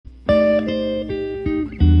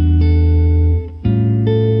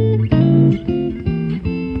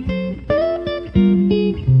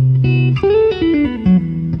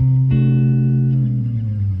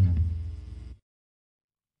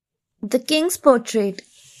King's Portrait.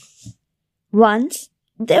 Once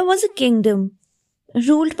there was a kingdom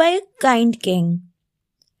ruled by a kind king.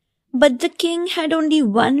 But the king had only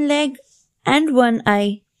one leg and one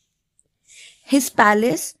eye. His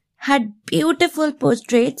palace had beautiful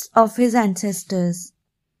portraits of his ancestors.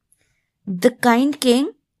 The kind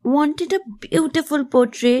king wanted a beautiful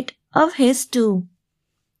portrait of his too.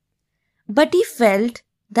 But he felt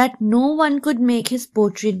that no one could make his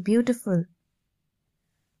portrait beautiful.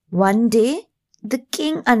 One day, the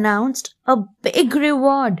king announced a big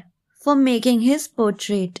reward for making his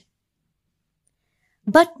portrait.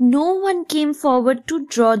 But no one came forward to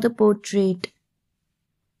draw the portrait.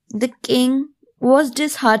 The king was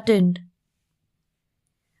disheartened.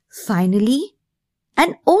 Finally,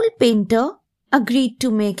 an old painter agreed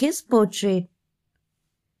to make his portrait.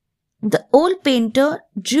 The old painter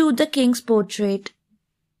drew the king's portrait.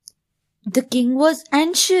 The king was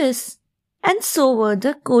anxious, and so were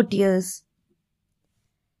the courtiers.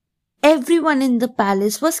 Everyone in the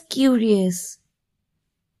palace was curious.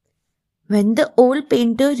 When the old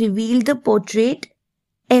painter revealed the portrait,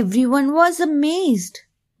 everyone was amazed.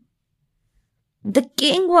 The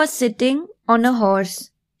king was sitting on a horse,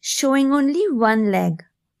 showing only one leg.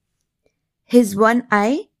 His one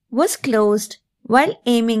eye was closed while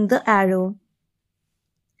aiming the arrow.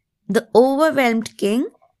 The overwhelmed king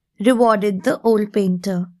rewarded the old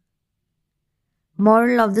painter.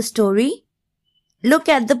 Moral of the story: look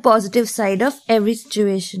at the positive side of every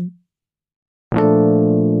situation.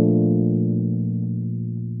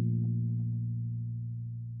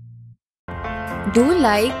 Do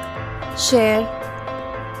like, share,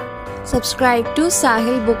 subscribe to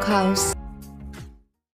Sahil Book House.